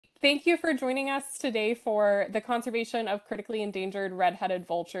Thank you for joining us today for the conservation of critically endangered red-headed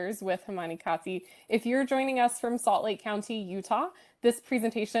vultures with Himani Khati. If you're joining us from Salt Lake County, Utah, this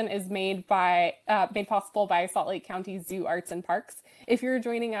presentation is made possible by Salt Lake County Zoo Arts and Parks. If you're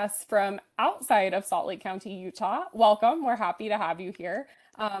joining us from outside of Salt Lake County, Utah, welcome. We're happy to have you here.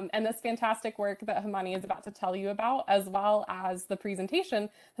 And this fantastic work that Himani is about to tell you about, as well as the presentation,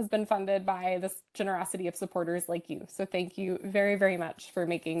 has been funded by this generosity of supporters like you. So thank you very, very much for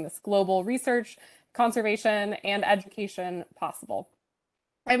making this global research, conservation, and education possible.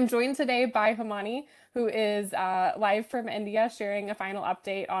 I'm joined today by Himani, who is live from India, sharing a final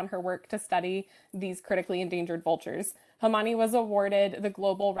update on her work to study these critically endangered vultures. Himani was awarded the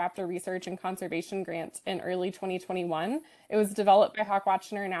Global Raptor Research and Conservation Grant in early 2021. It was developed by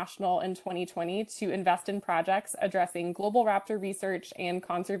HawkWatch International in 2020 to invest in projects addressing global raptor research and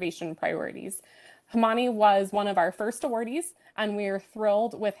conservation priorities. Himani was one of our first awardees, and we are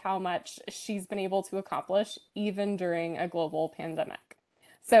thrilled with how much she's been able to accomplish even during a global pandemic.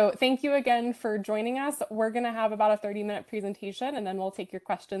 So thank you again for joining us. We're going to have about a 30-minute presentation, and then we'll take your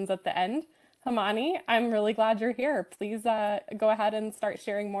questions at the end. Himani, I'm really glad you're here. Please go ahead and start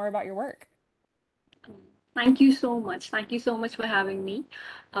sharing more about your work. Thank you so much. Thank you so much for having me.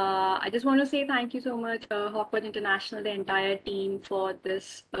 I just want to say thank you so much, HawkWatch International, the entire team, for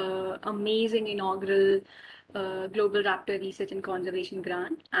this amazing inaugural Global Raptor Research and Conservation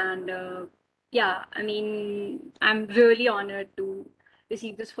Grant. And yeah, I mean, I'm really honored to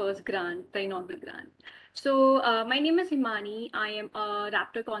receive this first grant, the inaugural grant. So my name is Himani. I am a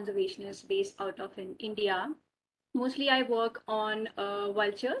raptor conservationist based out of India. Mostly I work on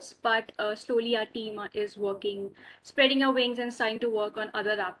vultures, but slowly our team is working, spreading our wings and starting to work on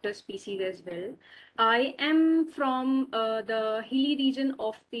other raptor species as well. I am from the hilly region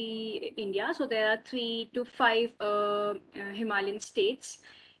of the India. So there are 3 to 5 Himalayan states.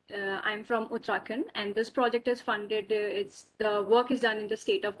 I'm from Uttarakhand, and this project is funded. The work is done in the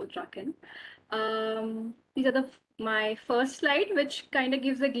state of Uttarakhand. These are my first slide, which kind of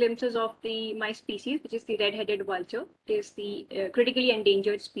gives the glimpses of my species, which is the red-headed vulture. It is the critically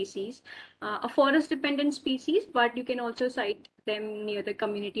endangered species, a forest-dependent species, but you can also sight them near the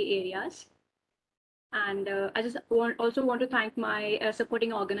community areas. And I just also want to thank my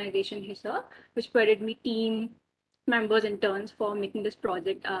supporting organization here, which provided me team members and turns for making this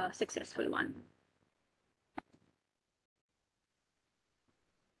project a successful one.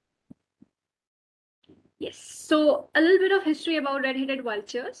 Yes, so a little bit of history about red-headed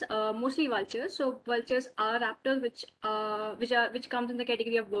vultures, mostly vultures. So vultures are raptors, which comes in the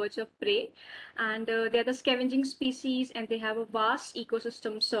category of birds of prey, and they are the scavenging species, and they have a vast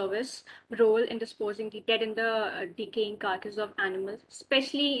ecosystem service role in disposing the dead and the decaying carcass of animals,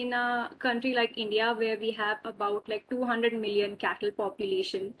 especially in a country like India, where we have about like 200 million cattle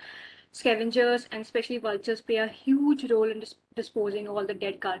population. Scavengers and especially vultures play a huge role in disposing of all the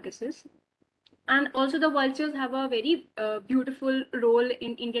dead carcasses. And also the vultures have a very beautiful role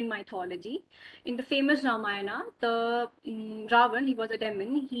in Indian mythology. In the famous Ramayana, the Ravan, he was a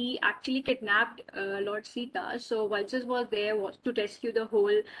demon, he actually kidnapped Lord Sita. So vultures was to rescue the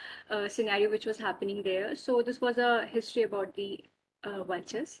whole scenario which was happening there. So this was a history about the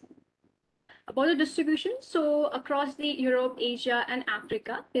vultures. About the distribution, so across the Europe, Asia, and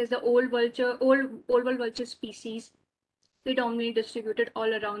Africa, there's the old world vulture species predominantly distributed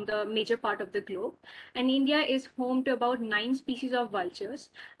all around the major part of the globe. And India is home to about 9 species of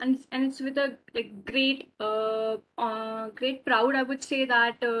vultures. And it's with a great proud, I would say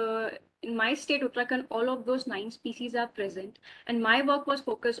that in my state, Uttarakhand, all of those 9 species are present. And my work was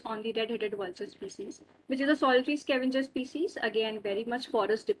focused on the red-headed vulture species, which is a solitary scavenger species, again, very much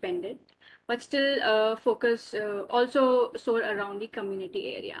forest dependent, but still also soar around the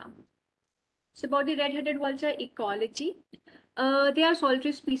community area. So about the red-headed vulture ecology, they are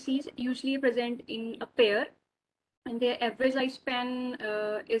solitary species, usually present in a pair, and their average lifespan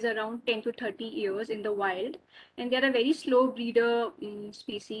is around 10 to 30 years in the wild. And they're a very slow breeder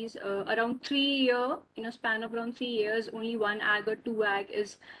species. Around 3 years, in a span of around 3 years, only 1 egg or 2 egg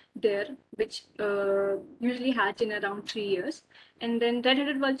is there, which usually hatch in around 3 years. And then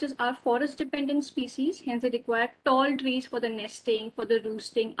red-headed vultures are forest-dependent species, hence they require tall trees for the nesting, for the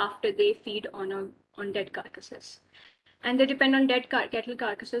roosting after they feed on dead carcasses. And they depend on dead cattle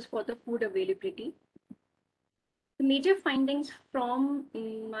carcasses for the food availability. The major findings from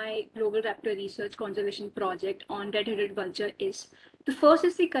my Global Raptor Research Conservation Project on red-headed vulture is, the first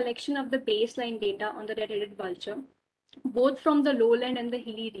is the collection of the baseline data on the red-headed vulture, both from the lowland and the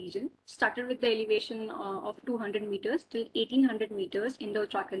hilly region, started with the elevation of 200 meters till 1800 meters in the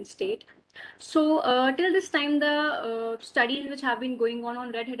Uttarakhand state. So till this time, the studies which have been going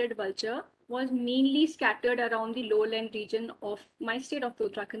on red-headed vulture was mainly scattered around the lowland region of my state of the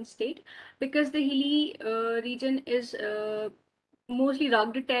Uttarakhand state, because the hilly region is mostly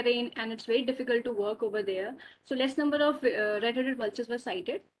rugged terrain and it's very difficult to work over there. So less number of red-headed vultures were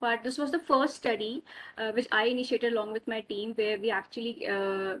sighted, but this was the first study which I initiated along with my team, where we actually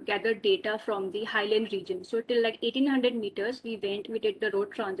gathered data from the highland region. So till like 1800 meters, we did the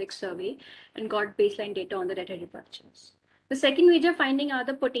road transit survey and got baseline data on the red-headed vultures. The second major finding are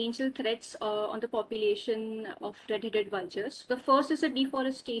the potential threats on the population of red-headed vultures. The first is the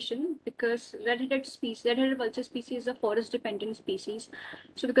deforestation, because red-headed vulture species is a forest-dependent species.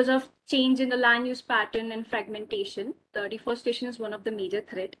 So because of change in the land use pattern and fragmentation, the deforestation is one of the major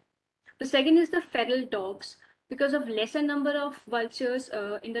threat. The second is the feral dogs. Because of lesser number of vultures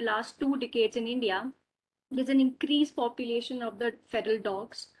in the last 2 decades in India, there's an increased population of the feral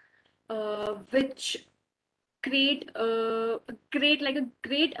dogs, which create like a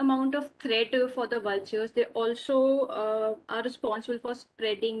great amount of threat for the vultures. They also are responsible for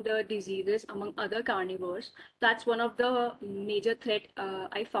spreading the diseases among other carnivores. That's one of the major threat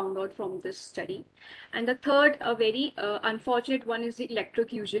I found out from this study. And the third, a very unfortunate one, is the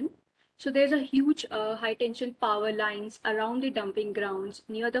electrocution. So there's a huge high tension power lines around the dumping grounds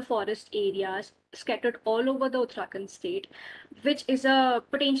near the forest areas scattered all over the Uttarakhand state, which is a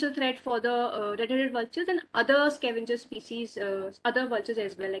potential threat for the red-headed vultures and other scavenger species, other vultures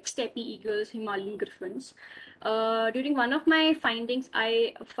as well, like steppe eagles, Himalayan griffins. During one of my findings,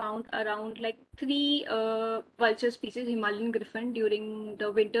 I found around like 3 vulture species, Himalayan griffin, during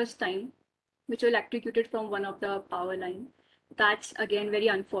the winter's time, which were electrocuted from one of the power line. That's again very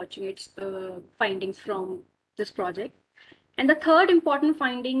unfortunate findings from this project. And the third important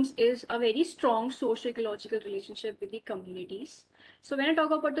findings is a very strong socio-ecological relationship with the communities. So when I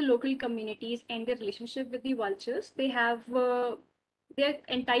talk about the local communities and their relationship with the vultures, they're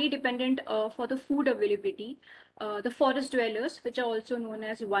entirely dependent for the food availability. The forest dwellers, which are also known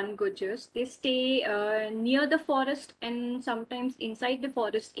as one gujars, they stay near the forest and sometimes inside the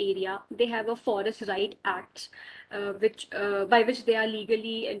forest area. They have a forest right act, which by which they are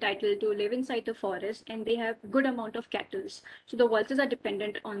legally entitled to live inside the forest, and they have good amount of cattle. So the vultures are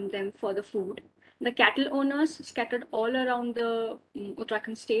dependent on them for the food. The cattle owners scattered all around the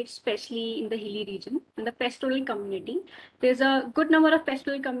Uttarakhand state, especially in the hilly region, and the pastoral community. There's a good number of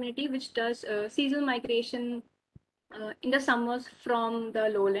pastoral community which does seasonal migration in the summers from the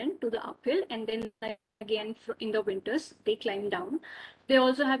lowland to the uphill, and then again in the winters they climb down. They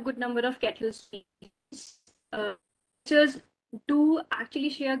also have good number of cattle species. Vultures do actually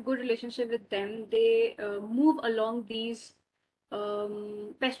share good relationship with them. They move along these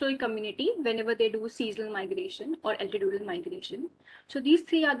pastoral community whenever they do seasonal migration or altitudinal migration. So these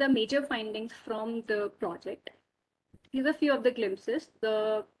three are the major findings from the project. These are a few of the glimpses.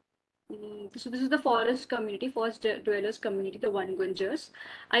 So this is the forest dwellers community, the one gunjars.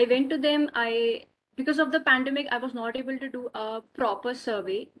 I went to them. Because of the pandemic, I was not able to do a proper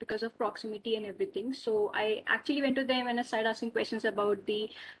survey because of proximity and everything. So I actually went to them and I started asking questions about the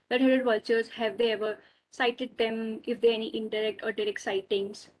red-headed vultures. Have they ever sighted them? If there are any indirect or direct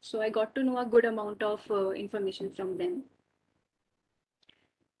sightings? So I got to know a good amount of information from them.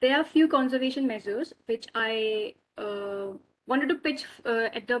 There are few conservation measures which I wanted to pitch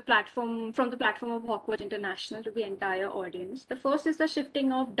at the platform from the platform of HawkWatch International to the entire audience. The first is the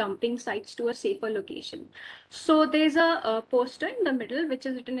shifting of dumping sites to a safer location. So there's a poster in the middle which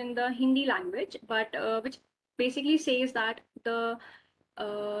is written in the Hindi language, but which basically says that the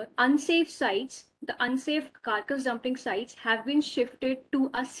the unsafe carcass dumping sites have been shifted to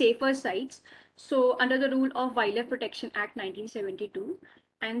a safer sites. So under the rule of Wildlife Protection Act 1972,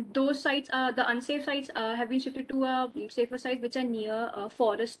 and those sites, the unsafe sites, have been shifted to a safer sites which are near a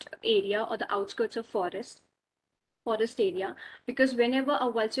forest area or the outskirts of forest area, because whenever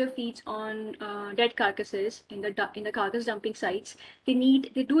a vulture feeds on dead carcasses in the carcass dumping sites, they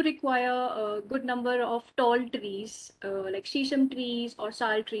do require a good number of tall trees, like shisham trees or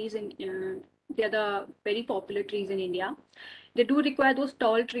sal trees, and they are the very popular trees in India. They do require those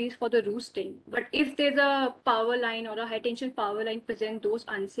tall trees for the roosting. But if there's a power line or a high tension power line present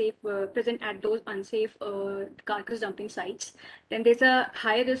at those unsafe carcass dumping sites, then there's a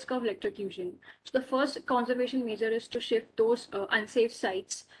high risk of electrocution. So the first conservation measure is to shift those unsafe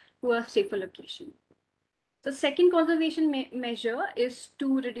sites to a safer location. The second conservation measure is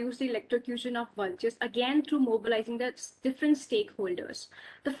to reduce the electrocution of vultures, again through mobilizing the different stakeholders.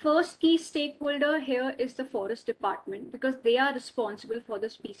 The first key stakeholder here is the forest department, because they are responsible for the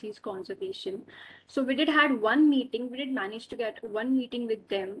species conservation. So we did had one meeting, we did manage to get one meeting with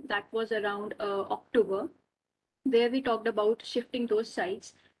them. That was around October, where we talked about shifting those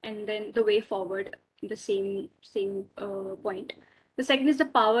sites and then the way forward in the same point. The second is the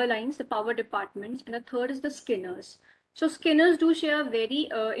power lines, the power departments, and the third is the skinners. So skinners do share a very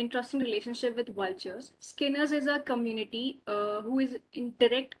interesting relationship with vultures. Skinners is a community who is in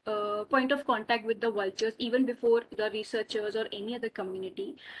direct point of contact with the vultures even before the researchers or any other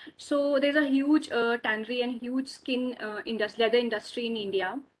community. So there's a huge tannery and huge skin leather industry in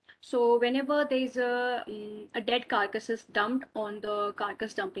India. So whenever there's a dead carcass is dumped on the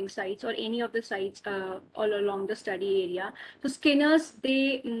carcass dumping sites or any of the sites all along the study area, so skinners,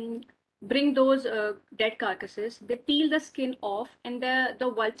 they bring those dead carcasses, they peel the skin off, and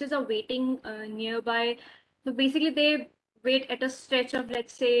the vultures are waiting nearby. So basically they wait at a stretch of,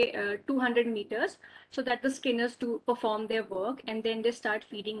 let's say, 200 meters, so that the skinners do perform their work, and then they start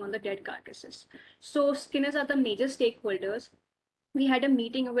feeding on the dead carcasses. So skinners are the major stakeholders. We had a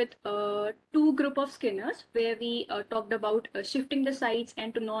meeting with two group of skinners where we talked about shifting the sites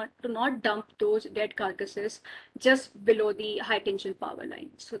and to not dump those dead carcasses just below the high tension power line.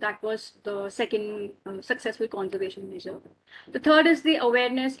 So that was the second successful conservation measure. The third is the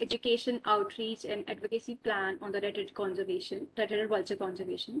awareness, education, outreach, and advocacy plan on the red-headed vulture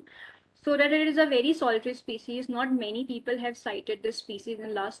conservation. So that it is a very solitary species. Not many people have cited this species in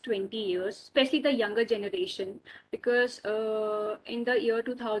the last 20 years, especially the younger generation, because in the year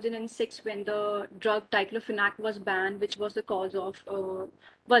 2006, when the drug diclofenac was banned, which was the cause of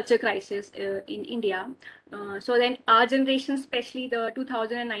vulture crisis in India. So then our generation, especially the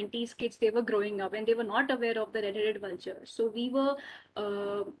 2090s kids, they were growing up and they were not aware of the red-headed vulture. So we were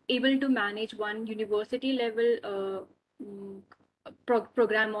able to manage one university level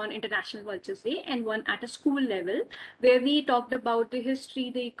program on International Vultures Day and one at a school level, where we talked about the history,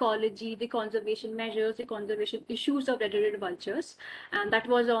 the ecology, the conservation measures, the conservation issues of red-headed vultures, and that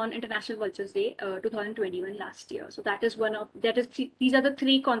was on International Vultures Day 2021 last year. So these are the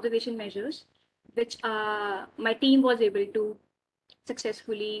three conservation measures which my team was able to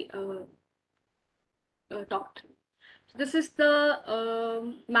successfully talk. So this is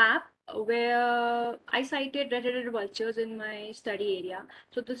the map where I cited red-headed vultures in my study area.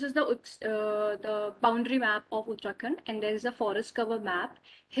 So this is the boundary map of Uttarakhand, and there is a forest cover map.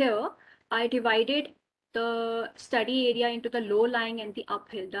 Here, I divided the study area into the low-lying and the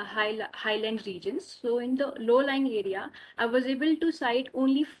uphill, the highland regions. So in the low-lying area, I was able to cite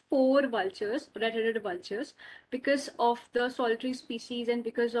only 4 vultures, red-headed vultures, because of the solitary species and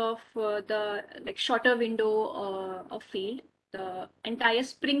because of the shorter window of field. The entire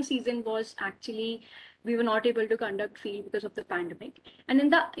spring season was actually, we were not able to conduct field because of the pandemic. And in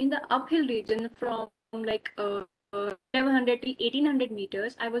the uphill region, from like 1100 to 1800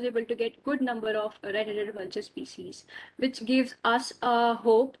 meters, I was able to get good number of red-headed vulture species, which gives us a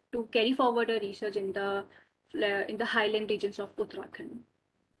hope to carry forward a research in the highland regions of Uttarakhand.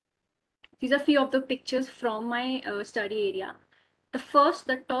 These are few of the pictures from my study area. The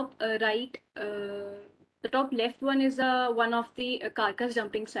top right, the top left one is one of the carcass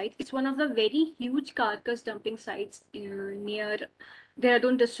dumping sites. It's one of the very huge carcass dumping sites near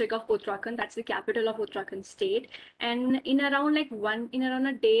Dehradun district of Uttarakhand. That's the capital of Uttarakhand state. And in around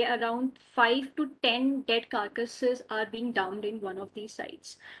a day, around 5 to 10 dead carcasses are being dumped in one of these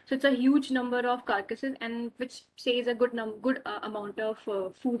sites. So it's a huge number of carcasses, and which says a good amount of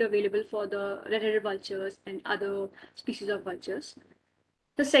food available for the red-headed vultures and other species of vultures.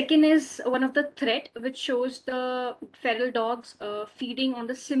 The second is one of the threat, which shows the feral dogs feeding on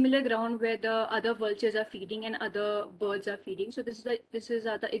the similar ground where the other vultures are feeding and other birds are feeding. So this is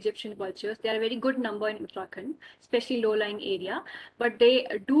the Egyptian vultures. They are a very good number in Uttarakhand, especially low-lying area, but they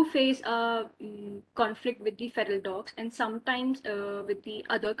do face a conflict with the feral dogs and sometimes with the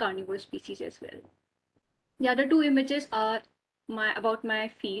other carnivore species as well. The other two images are about my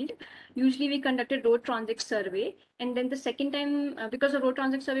field. Usually we conducted road transit survey, and then the second time, because the road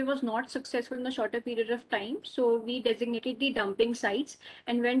transit survey was not successful in a shorter period of time, so we designated the dumping sites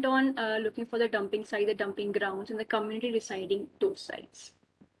and went on looking for the dumping site, the dumping grounds, and the community deciding those sites.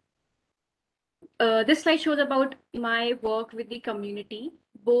 This slide shows about my work with the community.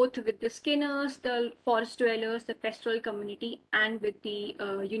 both with the skinners, the forest dwellers, the pastoral community, and with the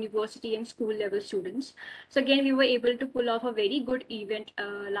university and school level students. So again, we were able to pull off a very good event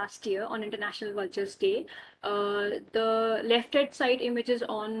last year on International Vultures Day. The left-hand side image is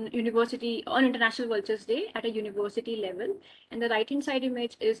on International Vultures Day at a university level, and the right-hand side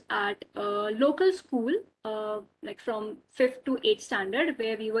image is at a local school, like from 5th to 8th standard,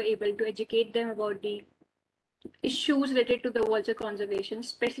 where we were able to educate them about the issues related to the vulture conservation,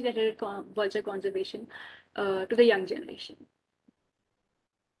 especially related to vulture conservation to the young generation.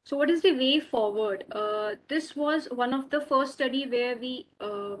 So what is the way forward? This was one of the first study where we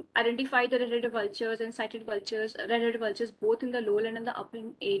identified the red-headed vultures and sighted vultures, red-headed vultures, both in the lowland and the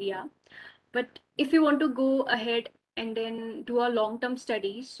upland area. But if you want to go ahead and then do a long-term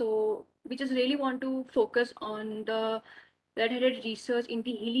study, so we just really want to focus on the red-headed research in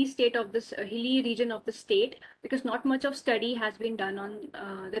the hilly state of this hilly region of the state, because not much of study has been done on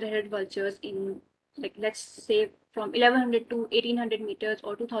the red-headed vultures in, like, let's say from 1100 to 1800 meters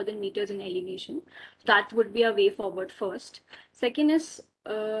or 2000 meters in elevation. That would be a way forward first. Second is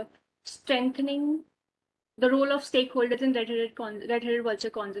strengthening the role of stakeholders in red-headed vulture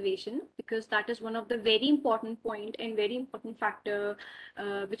conservation, because that is one of the very important point and very important factor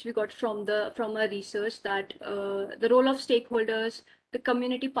which we got from our research, that the role of stakeholders, the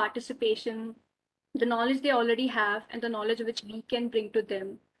community participation, the knowledge they already have, and the knowledge which we can bring to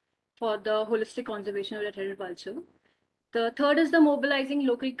them for the holistic conservation of red-headed vulture. The third is the mobilizing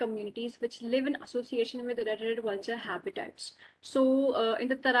local communities which live in association with the red-headed vulture habitats. So in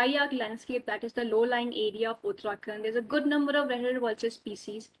the Taraiyak landscape, that is the low-lying area of Uttarakhand, there's a good number of red-headed vulture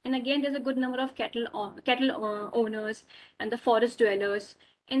species. And again, there's a good number of cattle owners and the forest dwellers.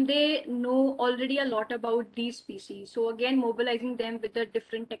 And they know already a lot about these species. So again, mobilizing them with the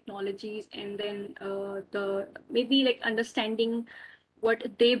different technologies, and then the maybe like understanding what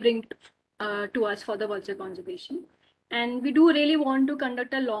they bring to us for the vulture conservation. And we do really want to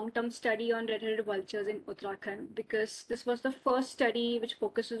conduct a long-term study on red-headed vultures in Uttarakhand, because this was the first study which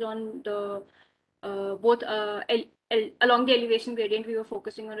focuses on the both along the elevation gradient. We were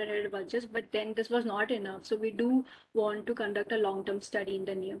focusing on red-headed vultures, but then this was not enough. So we do want to conduct a long-term study in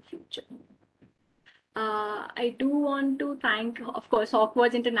the near future. I do want to thank, of course,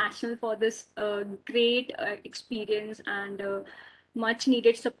 HawkWatch International for this great experience and much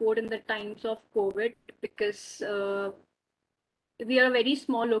needed support in the times of COVID, because we are a very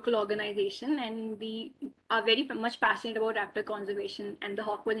small local organization and we are very much passionate about raptor conservation, and the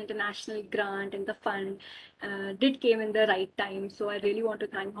HawkWatch International grant and the fund did came in the right time. So I really want to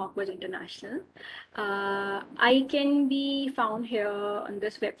thank HawkWatch International. I can be found here on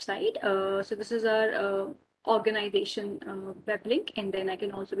this website. So this is our organization web link, and then I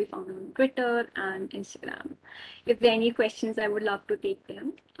can also be found on Twitter and Instagram. If there are any questions, I would love to take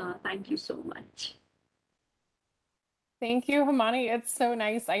them. Thank you so much. Thank you, Himani. It's so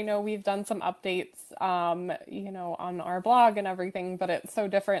nice. I know we've done some updates, on our blog and everything, but it's so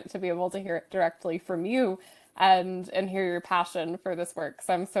different to be able to hear it directly from you and hear your passion for this work.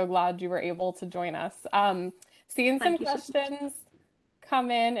 So I'm so glad you were able to join us. Seeing some questions come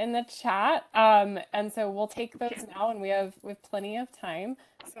in the chat, and so we'll take those now, and we have plenty of time.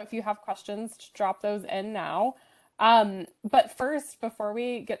 So if you have questions, just drop those in now. But first, before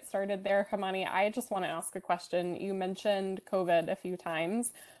we get started there, Himani, I just want to ask a question. You mentioned COVID a few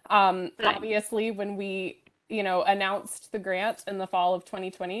times. Obviously, when we, announced the grant in the fall of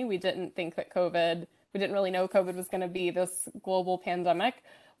 2020, we didn't think that we didn't really know COVID was going to be this global pandemic.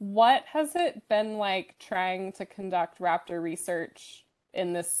 What has it been like trying to conduct Raptor research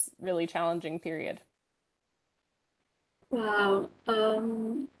in this really challenging period? Wow.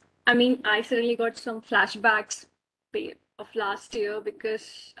 I mean, I certainly got some flashbacks of last year,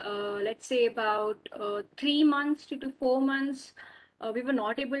 because let's say about 3 months to 4 months, we were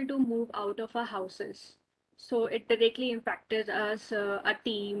not able to move out of our houses. So it directly impacted us, our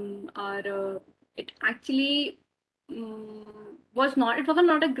team, it actually was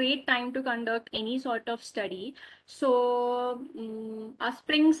not a great time to conduct any sort of study. So our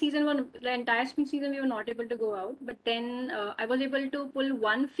spring season, the entire spring season, we were not able to go out. But then I was able to pull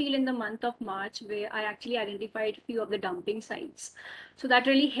one field in the month of March, where I actually identified a few of the dumping sites. So that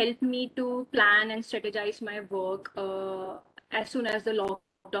really helped me to plan and strategize my work as soon as the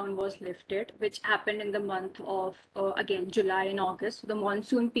lockdown was lifted, which happened in the month of again July and August. So the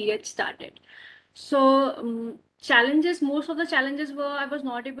monsoon period started. So most of the challenges were I was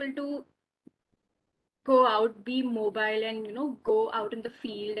not able to go out, be mobile, and go out in the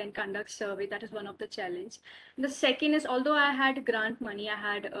field and conduct survey. That is one of the challenge. And the second is, although I had grant money, I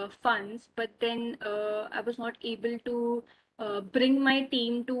had funds, but then I was not able to bring my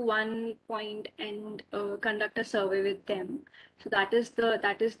team to one point and conduct a survey with them. So that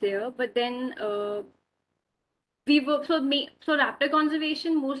is there. But then we were so raptor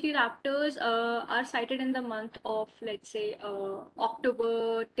conservation, mostly raptors are sighted in the month of, let's say,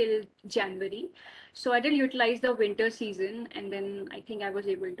 October till January. So I did utilize the winter season, and then I think I was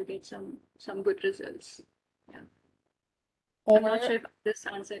able to get some good results. Yeah. I'm not Or sure if this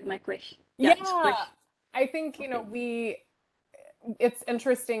answered my question. Yeah, it's yeah, question. I think, Okay. it's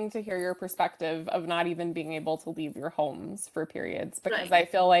interesting to hear your perspective of not even being able to leave your homes for periods because Right. I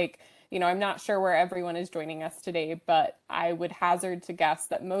feel like, I'm not sure where everyone is joining us today, but I would hazard to guess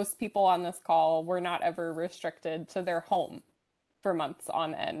that most people on this call were not ever restricted to their home for months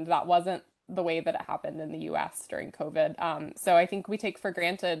on end. That wasn't the way that it happened in the US during COVID. So I think we take for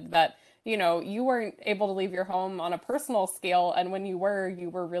granted that, you weren't able to leave your home on a personal scale. And when you were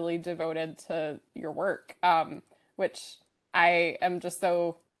really devoted to your work, which I am just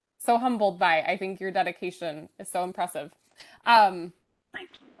so humbled by. I think your dedication is so impressive. Um, Thank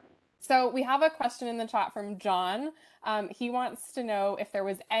you. so we have a question in the chat from John. He wants to know if there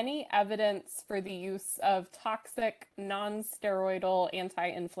was any evidence for the use of toxic non-steroidal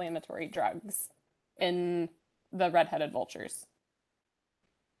anti-inflammatory drugs in the red-headed vultures.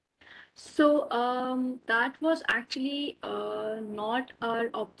 So that was actually not our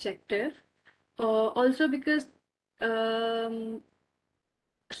objective. Also because um,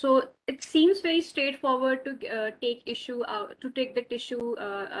 so it seems very straightforward to take issue out to take the tissue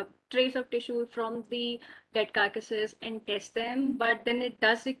a trace of tissue from the dead carcasses and test them, but then it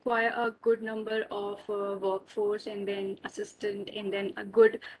does require a good number of workforce and then assistant and then a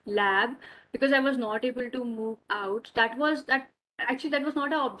good lab, because I was not able to move out. That actually that was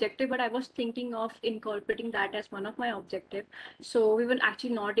not our objective, but I was thinking of incorporating that as one of my objective. So we were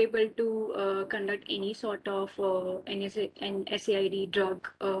actually not able to conduct any sort of SAID drug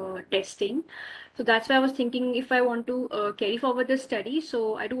testing. So that's why I was thinking if I want to carry forward this study,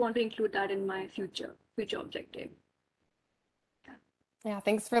 so I do want to include that in my future objective. Yeah,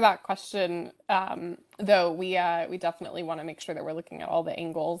 thanks for that question. Though we definitely want to make sure that we're looking at all the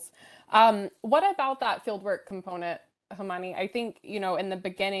angles. What about that fieldwork component, Himani? I think, in the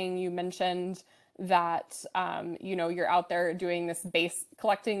beginning you mentioned that you're out there doing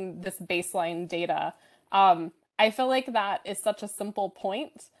collecting this baseline data. I feel like that is such a simple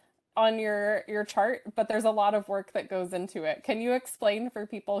point on your chart, but there's a lot of work that goes into it. Can you explain for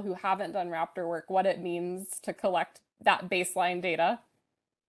people who haven't done Raptor work what it means to collect that baseline data?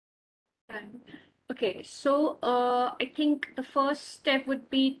 Right. Okay, so I think the first step would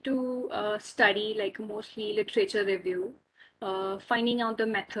be to study, like mostly literature review, finding out the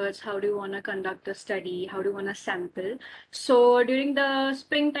methods, how do you want to conduct the study, how do you want to sample. So during the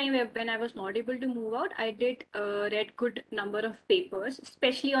springtime when I was not able to move out, I did read good number of papers,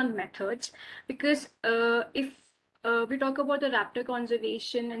 especially on methods, because if we talk about the raptor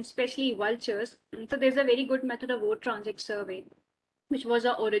conservation and especially vultures, so there's a very good method of road transit survey, which was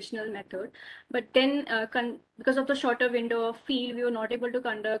our original method. But then, because of the shorter window of field, we were not able to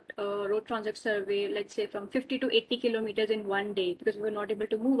conduct a road transit survey, let's say from 50 to 80 kilometers in one day, because we were not able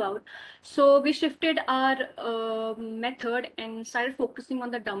to move out. So we shifted our method and started focusing on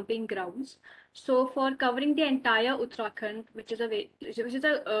the dumping grounds. So for covering the entire Uttarakhand, which is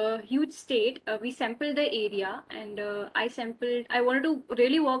a huge state, we sampled the area, and I wanted to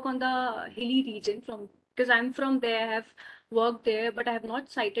really work on the hilly region from, because I'm from there. I have worked there, but I have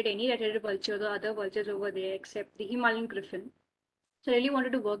not sighted any red-headed vultures or other vultures over there except the Himalayan griffin. So I really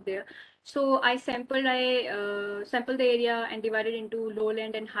wanted to work there. So I sampled the area and divided into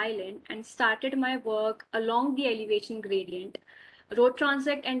lowland and highland and started my work along the elevation gradient, road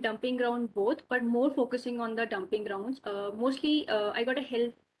transit and dumping ground both, but more focusing on the dumping grounds. Mostly, I got a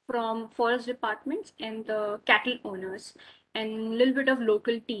help from forest departments and the cattle owners and a little bit of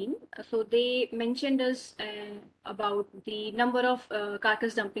local team. So they mentioned us about the number of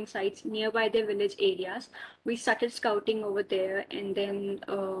carcass dumping sites nearby their village areas. We started scouting over there and then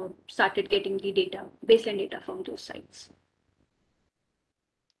started getting the data, baseline data from those sites.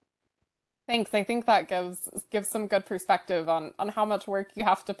 Thanks. I think that gives some good perspective on how much work you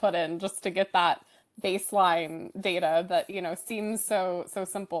have to put in just to get that baseline data that, seems so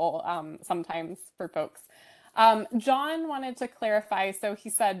simple sometimes for folks. John wanted to clarify. So he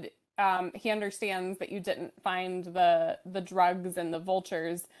said he understands that you didn't find the drugs in the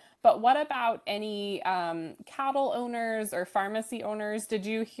vultures, but what about any cattle owners or pharmacy owners? Did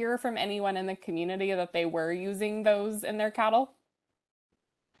you hear from anyone in the community that they were using those in their cattle?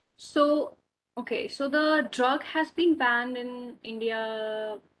 So, okay, so the drug has been banned in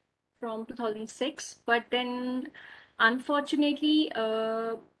India from 2006, but then unfortunately,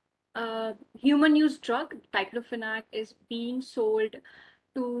 human use drug, diclofenac, is being sold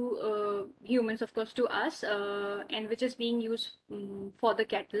to humans, of course, to us, and which is being used for the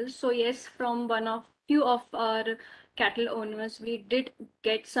cattle. So yes, from one of few of our cattle owners, we did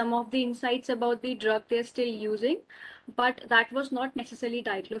get some of the insights about the drug they're still using, but that was not necessarily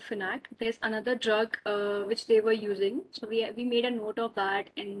diclofenac. There's another drug which they were using. So we made a note of that,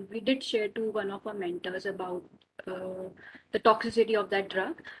 and we did share to one of our mentors about the toxicity of that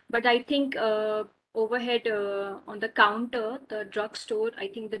drug. But I think overhead on the counter, the drugstore, I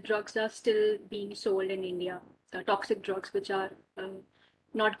think the drugs are still being sold in India, the toxic drugs which are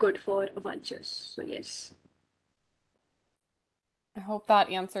not good for vultures. So yes. I hope that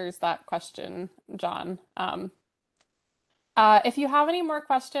answers that question, John. If you have any more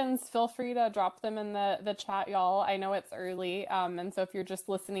questions, feel free to drop them in the chat, y'all. I know it's early, and so if you're just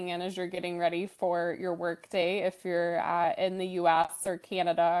listening in as you're getting ready for your work day, if you're in the US or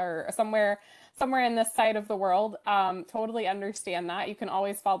Canada or somewhere in this side of the world, totally understand that. You can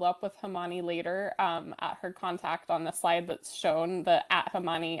always follow up with Himani later at her contact on the slide that's shown, the at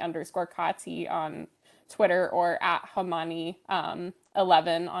Himani_Khati on Twitter or at Himani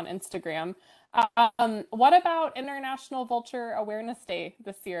 11 on Instagram. What about International Vulture Awareness Day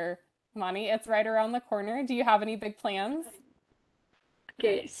this year, Mani? It's right around the corner. Do you have any big plans?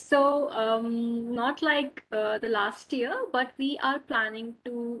 Okay, so not like the last year, but we are planning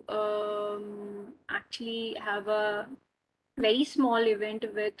to actually have a very small event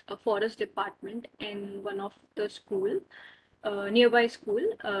with a forest department in one of the school, nearby school.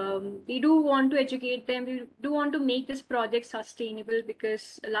 We do want to educate them. We do want to make this project sustainable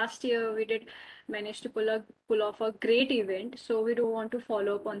because last year we did manage to pull off a great event. So we do want to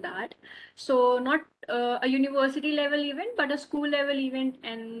follow up on that. So not a university level event, but a school level event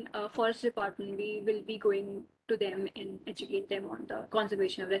and forest department. We will be going to them and educate them on the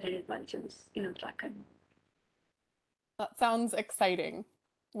conservation of red-headed vultures in Uttarakhand. That sounds exciting.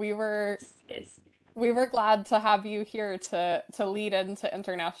 We were Yes. we were glad to have you here to lead into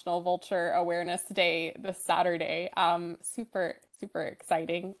International Vulture Awareness Day this Saturday. Super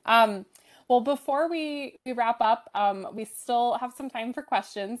exciting. Well, before we wrap up, we still have some time for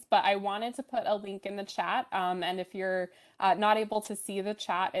questions, but I wanted to put a link in the chat. And if you're not able to see the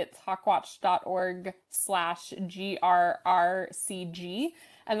chat, it's hawkwatch.org/GRRCG.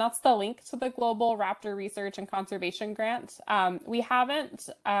 And that's the link to the Global Raptor Research and Conservation Grant. We haven't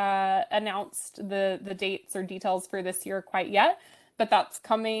announced the dates or details for this year quite yet, but that's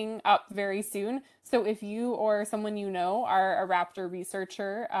coming up very soon. So if you or someone you know are a raptor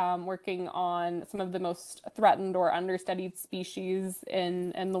researcher working on some of the most threatened or understudied species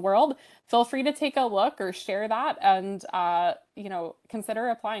in the world, feel free to take a look or share that and consider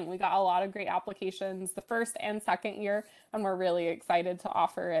applying. We got a lot of great applications the first and second year, and we're really excited to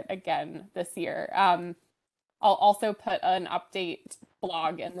offer it again this year. I'll also put an update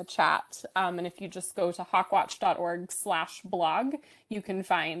blog in the chat. And if you just go to hawkwatch.org/blog, you can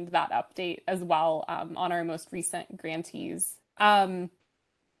find that update as well on our most recent grantees. I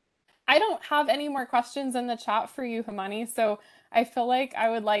don't have any more questions in the chat for you, Himani, so I feel like I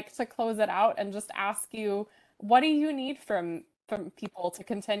would like to close it out and just ask you, what do you need from people to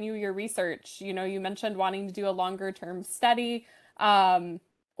continue your research? You know, you mentioned wanting to do a longer term study.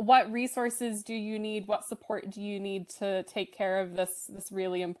 What resources do you need? What support do you need to take care of this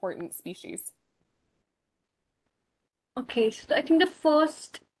really important species? Okay, so I think the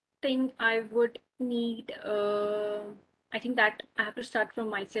first thing I would need, I think that I have to start from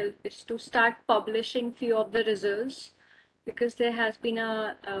myself, is to start publishing few of the results because there has been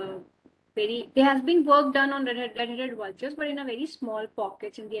there has been work done on red-headed vultures, but in a very small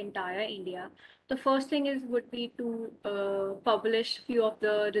pockets in the entire India. The first thing would be to publish few of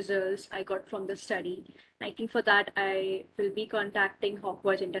the results I got from the study. I think for that I will be contacting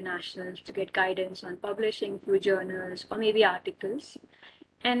HawkWatch International to get guidance on publishing few journals or maybe articles.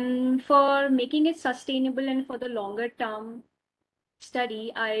 And for making it sustainable and for the longer term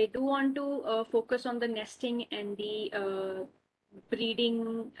study, I do want to focus on the nesting and the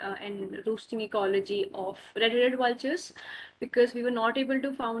breeding and roosting ecology of red-headed vultures because we were not able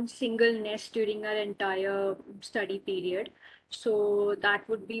to found single nest during our entire study period. So that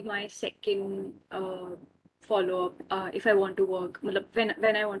would be my second follow-up if I want to work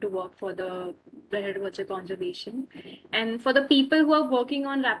when I want to work for the red-headed vulture conservation. And for the people who are working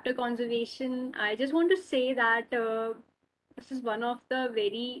on raptor conservation, I just want to say that this is one of the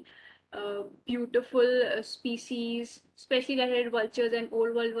very beautiful species, especially red-headed vultures and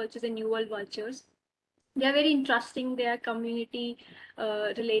old world vultures and new world vultures. They are very interesting. They are community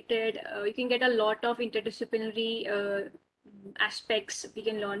related. You can get a lot of interdisciplinary aspects we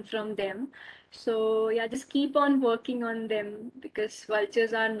can learn from them. So yeah, just keep on working on them because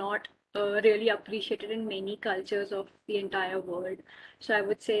vultures are not really appreciated in many cultures of the entire world. So I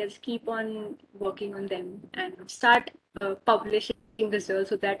would say just keep on working on them and start publishing results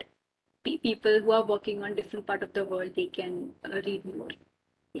so that people who are working on different part of the world they can read more.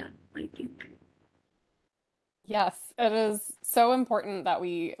 Yeah, I think. Yes, it is so important that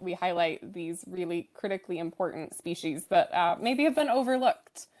we highlight these really critically important species that maybe have been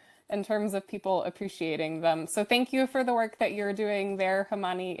overlooked in terms of people appreciating them. So thank you for the work that you're doing there,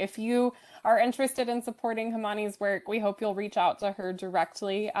 Himani. If you are interested in supporting Himani's work, we hope you'll reach out to her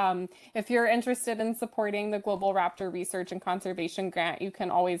directly. If you're interested in supporting the Global Raptor Research and Conservation Grant, you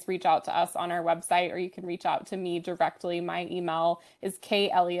can always reach out to us on our website, or you can reach out to me directly. My email is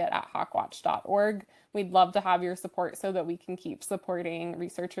kelliott@hawkwatch.org. We'd love to have your support so that we can keep supporting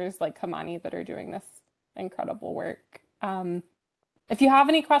researchers like Himani that are doing this incredible work. If you have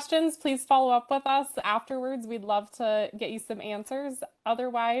any questions, please follow up with us afterwards. We'd love to get you some answers.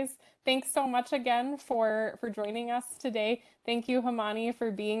 Otherwise, thanks so much again for joining us today. Thank you, Himani,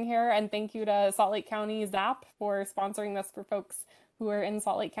 for being here, and thank you to Salt Lake County ZAP for sponsoring this for folks who are in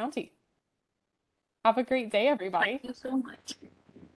Salt Lake County. Have a great day, Thank everybody. you so much.